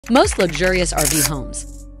Most luxurious RV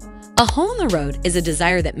homes. A home on the road is a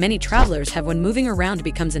desire that many travelers have when moving around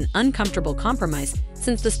becomes an uncomfortable compromise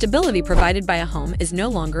since the stability provided by a home is no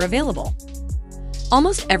longer available.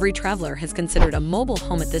 Almost every traveler has considered a mobile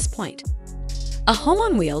home at this point. A home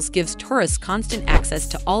on wheels gives tourists constant access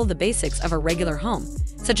to all of the basics of a regular home,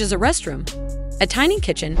 such as a restroom, a tiny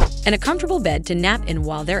kitchen, and a comfortable bed to nap in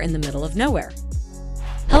while they're in the middle of nowhere.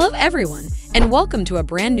 Hello everyone, and welcome to a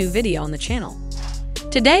brand new video on the channel.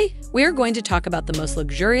 Today, we are going to talk about the most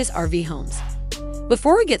luxurious RV homes.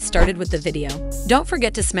 Before we get started with the video, don't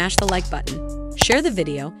forget to smash the like button, share the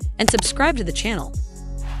video, and subscribe to the channel.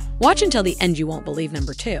 Watch until the end, you won't believe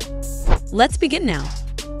number 2. Let's begin now.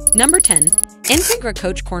 Number 10. Integra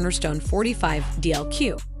Coach Cornerstone 45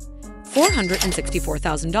 DLQ,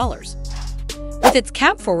 $464,000. With its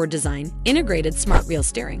cab-forward design, integrated smart wheel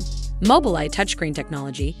steering, Mobileye touchscreen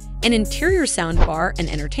technology, and interior sound bar and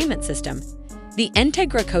entertainment system, the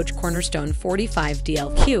Integra Coach Cornerstone 45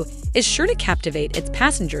 DLQ is sure to captivate its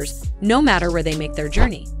passengers no matter where they make their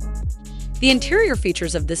journey. The interior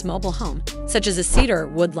features of this mobile home, such as a cedar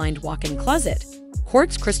wood-lined walk-in closet,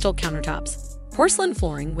 quartz crystal countertops, porcelain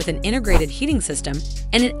flooring with an integrated heating system,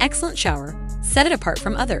 and an excellent shower, set it apart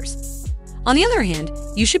from others. On the other hand,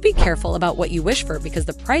 you should be careful about what you wish for because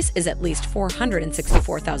the price is at least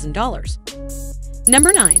 $464,000.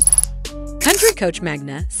 Number 9. Country Coach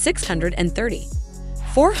Magna 630,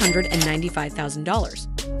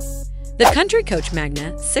 $495,000. The Country Coach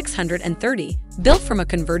Magna 630, built from a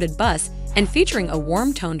converted bus and featuring a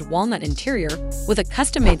warm-toned walnut interior with a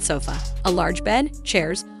custom-made sofa, a large bed,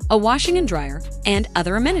 chairs, a washing and dryer, and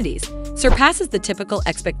other amenities, surpasses the typical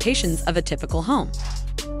expectations of a typical home.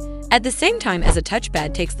 At the same time as a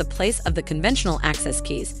touchpad takes the place of the conventional access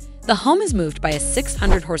keys, the home is moved by a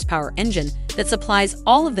 600-horsepower engine that supplies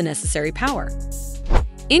all of the necessary power.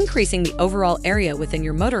 Increasing the overall area within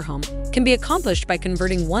your motorhome can be accomplished by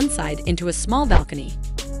converting one side into a small balcony.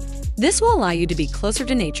 This will allow you to be closer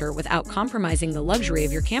to nature without compromising the luxury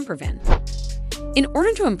of your camper van. In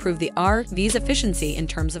order to improve the RV's efficiency in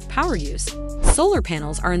terms of power use, solar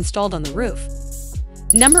panels are installed on the roof.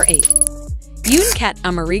 Number 8. Unicat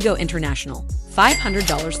Amerigo International,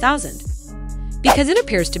 $500,000. Because it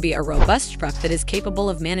appears to be a robust truck that is capable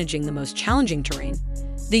of managing the most challenging terrain,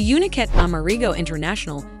 the Unicat Amerigo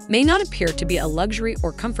International may not appear to be a luxury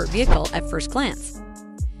or comfort vehicle at first glance.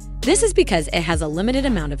 This is because it has a limited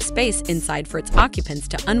amount of space inside for its occupants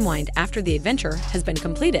to unwind after the adventure has been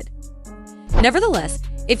completed. Nevertheless,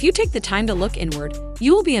 if you take the time to look inward,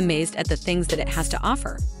 you will be amazed at the things that it has to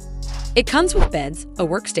offer. It comes with beds, a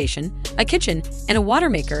workstation, a kitchen, and a water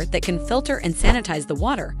maker that can filter and sanitize the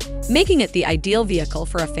water, making it the ideal vehicle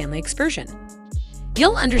for a family excursion.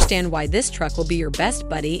 You'll understand why this truck will be your best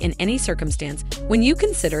buddy in any circumstance when you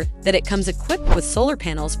consider that it comes equipped with solar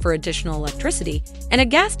panels for additional electricity and a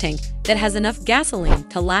gas tank that has enough gasoline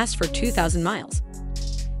to last for 2,000 miles.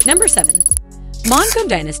 Number 7. Monaco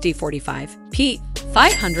Dynasty 45 P,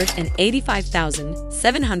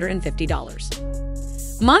 $585,750.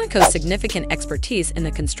 Monaco's significant expertise in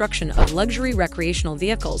the construction of luxury recreational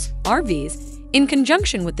vehicles, RVs, in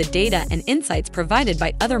conjunction with the data and insights provided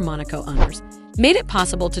by other Monaco owners, made it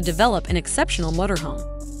possible to develop an exceptional motorhome.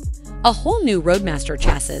 A whole new Roadmaster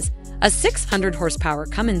chassis, a 600-horsepower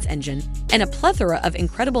Cummins engine, and a plethora of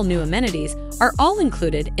incredible new amenities are all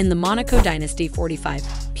included in the Monaco Dynasty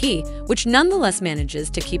 45P, which nonetheless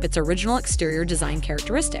manages to keep its original exterior design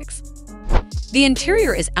characteristics. The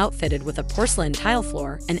interior is outfitted with a porcelain tile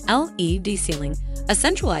floor, an LED ceiling, a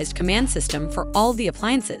centralized command system for all the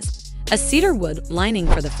appliances, a cedar wood lining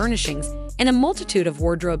for the furnishings, and a multitude of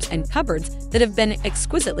wardrobes and cupboards that have been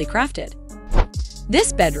exquisitely crafted.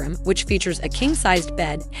 This bedroom, which features a king-sized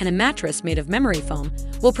bed and a mattress made of memory foam,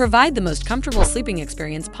 will provide the most comfortable sleeping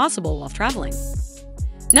experience possible while traveling.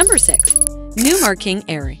 Number 6. Newmar King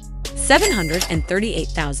Air,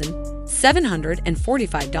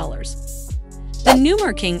 $738,745. The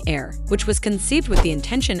Newmar King Air, which was conceived with the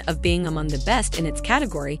intention of being among the best in its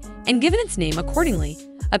category and given its name accordingly,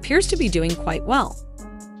 appears to be doing quite well.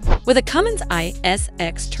 With a Cummins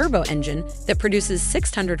ISX turbo engine that produces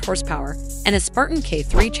 600 horsepower and a Spartan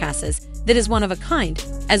K3 chassis that is one of a kind,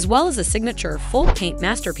 as well as a signature full-paint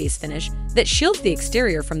masterpiece finish that shields the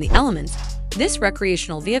exterior from the elements, this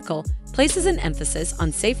recreational vehicle places an emphasis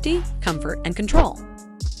on safety, comfort, and control.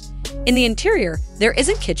 In the interior, there is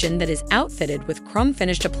a kitchen that is outfitted with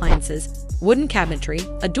chrome-finished appliances, wooden cabinetry,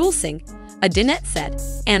 a dual sink, a dinette set,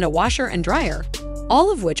 and a washer and dryer,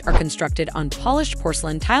 all of which are constructed on polished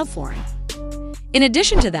porcelain tile flooring. In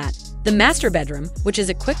addition to that, the master bedroom, which is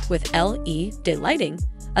equipped with LED lighting,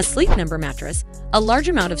 a sleep number mattress, a large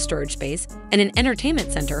amount of storage space, and an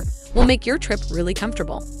entertainment center will make your trip really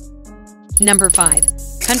comfortable. Number 5.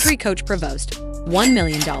 Country Coach Provost, $1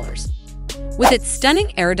 million. With its stunning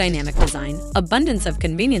aerodynamic design, abundance of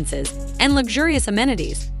conveniences, and luxurious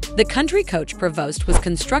amenities, the Country Coach Provost was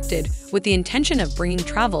constructed with the intention of bringing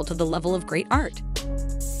travel to the level of great art.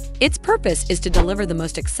 Its purpose is to deliver the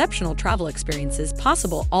most exceptional travel experiences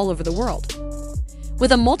possible all over the world.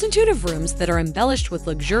 With a multitude of rooms that are embellished with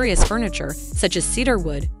luxurious furniture such as cedar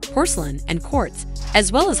wood, porcelain, and quartz,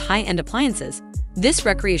 as well as high-end appliances, this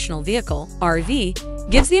recreational vehicle,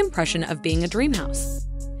 RV, gives the impression of being a dream house.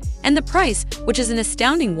 And the price, which is an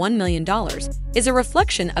astounding $1 million, is a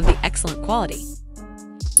reflection of the excellent quality.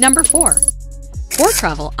 Number 4. Ford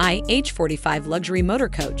Travel IH45 Luxury Motor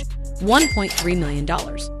Coach, $1.3 million.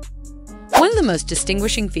 One of the most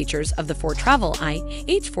distinguishing features of the Ford Travel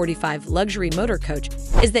IH45 Luxury Motor Coach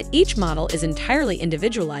is that each model is entirely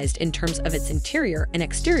individualized in terms of its interior and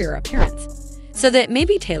exterior appearance, so that it may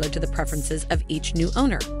be tailored to the preferences of each new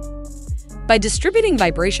owner. By distributing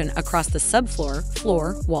vibration across the subfloor,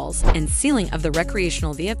 floor, walls, and ceiling of the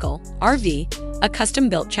recreational vehicle, RV, a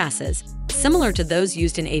custom-built chassis, similar to those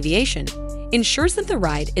used in aviation, ensures that the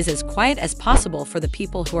ride is as quiet as possible for the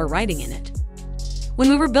people who are riding in it. When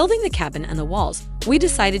we were building the cabin and the walls, we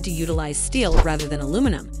decided to utilize steel rather than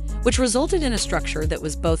aluminum, which resulted in a structure that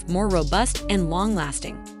was both more robust and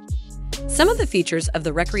long-lasting. Some of the features of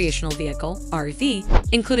the recreational vehicle,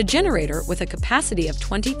 RV, include a generator with a capacity of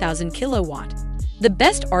 20,000 kilowatt, the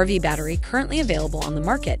best RV battery currently available on the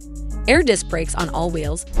market, air disc brakes on all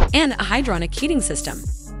wheels, and a hydronic heating system.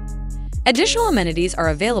 Additional amenities are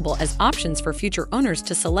available as options for future owners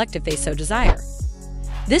to select if they so desire.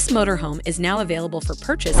 This motorhome is now available for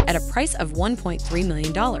purchase at a price of $1.3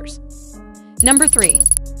 million. Number 3.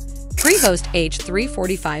 Prevost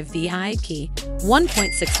H345 VIP,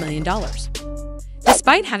 $1.6 million.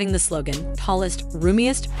 Despite having the slogan, tallest,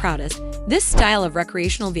 roomiest, proudest, this style of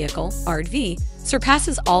recreational vehicle, RV,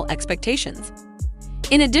 surpasses all expectations.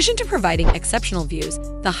 In addition to providing exceptional views,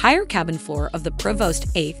 the higher cabin floor of the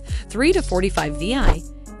Prevost H345 VI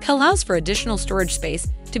allows for additional storage space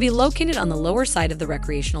to be located on the lower side of the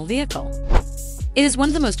recreational vehicle. It is one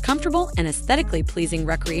of the most comfortable and aesthetically pleasing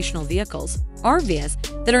recreational vehicles,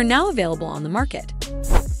 RVs, that are now available on the market.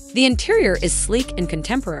 The interior is sleek and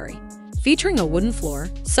contemporary, featuring a wooden floor,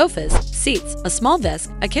 sofas, seats, a small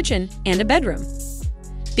desk, a kitchen, and a bedroom.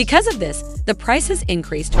 Because of this, the price has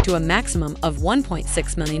increased to a maximum of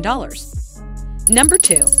 $1.6 million. Number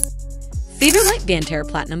 2. Feverlight Vanterre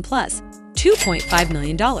Platinum Plus, $2.5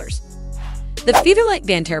 million. The Feverlight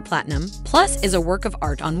Vanterre Platinum Plus is a work of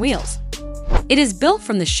art on wheels. It is built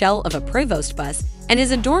from the shell of a Prevost bus and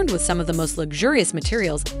is adorned with some of the most luxurious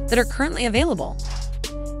materials that are currently available.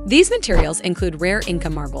 These materials include rare Inca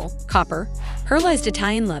marble, copper, pearlized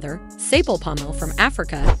Italian leather, sapele pommel from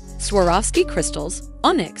Africa, Swarovski crystals,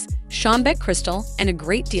 onyx, Schombeck crystal, and a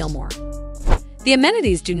great deal more. The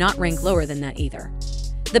amenities do not rank lower than that either.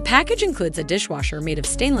 The package includes a dishwasher made of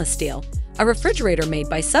stainless steel, a refrigerator made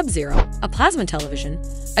by Sub-Zero, a plasma television,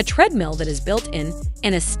 a treadmill that is built in,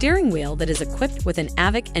 and a steering wheel that is equipped with an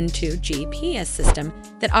AVIC N2 GPS system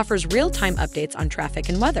that offers real-time updates on traffic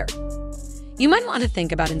and weather. You might want to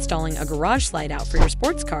think about installing a garage slide-out for your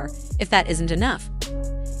sports car if that isn't enough.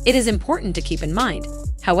 It is important to keep in mind,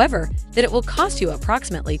 however, that it will cost you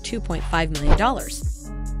approximately $2.5 million.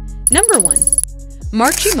 Number 1.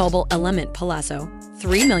 Marchi Mobile Element Palazzo,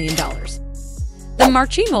 $3 million. The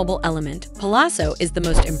Marchi Mobile Element Palazzo is the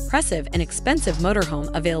most impressive and expensive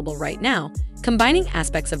motorhome available right now, combining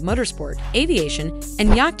aspects of motorsport, aviation,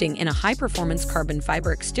 and yachting in a high-performance carbon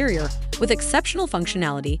fiber exterior with exceptional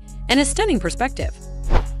functionality and a stunning perspective.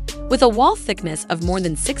 With a wall thickness of more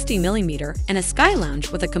than 60 mm and a sky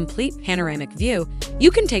lounge with a complete panoramic view,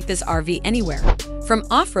 you can take this RV anywhere, from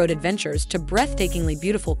off-road adventures to breathtakingly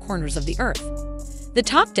beautiful corners of the earth. The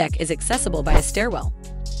top deck is accessible by a stairwell.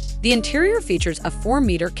 The interior features a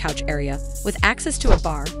 4-meter couch area with access to a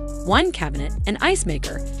bar, wine cabinet, and ice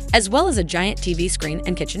maker, as well as a giant TV screen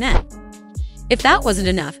and kitchenette. If that wasn't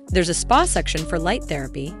enough, there's a spa section for light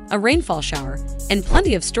therapy, a rainfall shower, and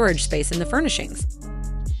plenty of storage space in the furnishings.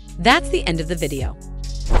 That's the end of the video.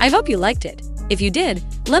 I hope you liked it. If you did,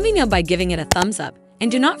 let me know by giving it a thumbs up,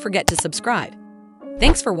 and do not forget to subscribe.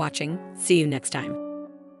 Thanks for watching. See you next time.